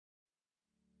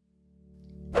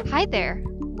Hi there!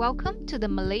 Welcome to the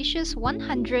Malaysia's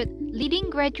 100 Leading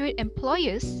Graduate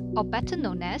Employers, or better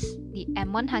known as the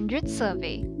M100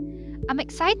 Survey. I'm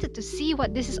excited to see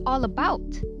what this is all about.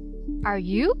 Are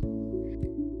you?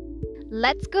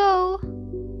 Let's go!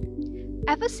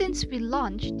 Ever since we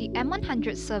launched the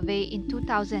M100 Survey in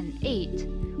 2008,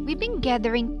 we've been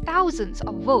gathering thousands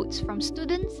of votes from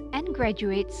students and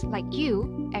graduates like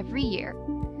you every year.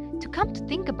 To come to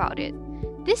think about it,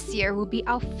 this year will be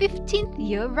our 15th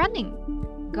year running.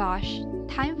 Gosh,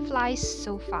 time flies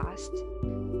so fast.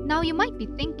 Now you might be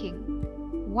thinking,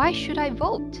 why should I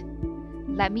vote?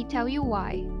 Let me tell you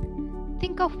why.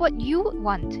 Think of what you would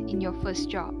want in your first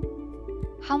job.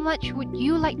 How much would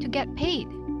you like to get paid?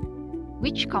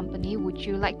 Which company would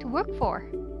you like to work for?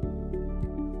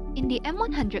 In the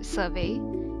M100 survey,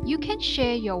 you can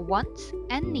share your wants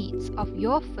and needs of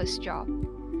your first job.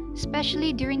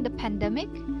 Especially during the pandemic,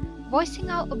 voicing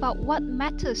out about what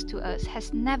matters to us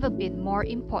has never been more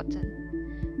important.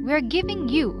 We're giving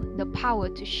you the power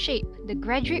to shape the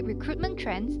graduate recruitment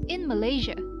trends in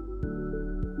Malaysia.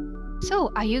 So,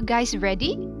 are you guys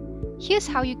ready? Here's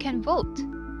how you can vote.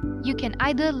 You can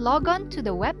either log on to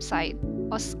the website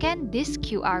or scan this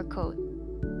QR code.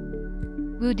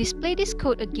 We'll display this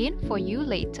code again for you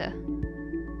later.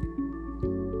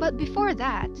 But before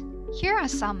that, here are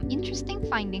some interesting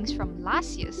findings from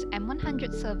last year's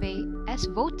M100 survey as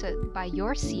voted by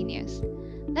your seniors.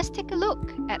 Let's take a look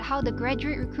at how the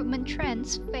graduate recruitment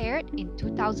trends fared in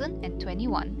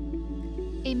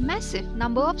 2021. A massive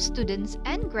number of students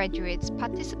and graduates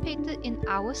participated in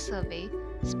our survey,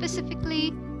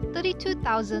 specifically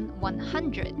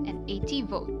 32,180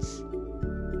 votes.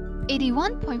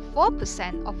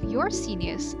 81.4% of your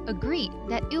seniors agreed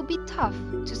that it'll be tough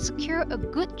to secure a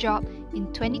good job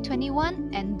in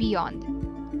 2021 and beyond.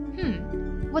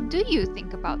 What do you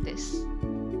think about this?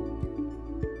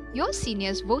 Your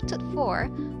seniors voted for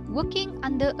working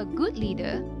under a good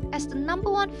leader as the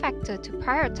 #1 factor to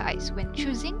prioritize when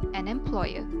choosing an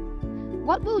employer.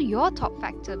 What will your top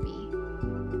factor be?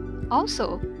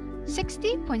 Also,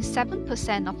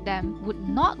 60.7% of them would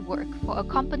not work for a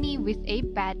company with a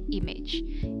bad image,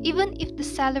 even if the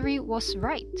salary was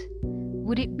right.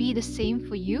 Would it be the same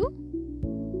for you?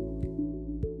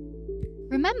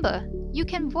 Remember, you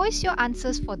can voice your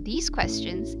answers for these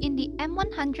questions in the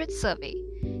M100 survey.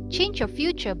 Change your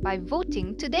future by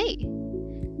voting today.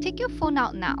 Take your phone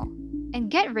out now and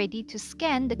get ready to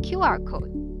scan the QR code.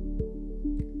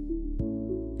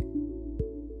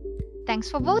 Thanks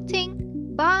for voting!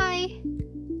 Bye!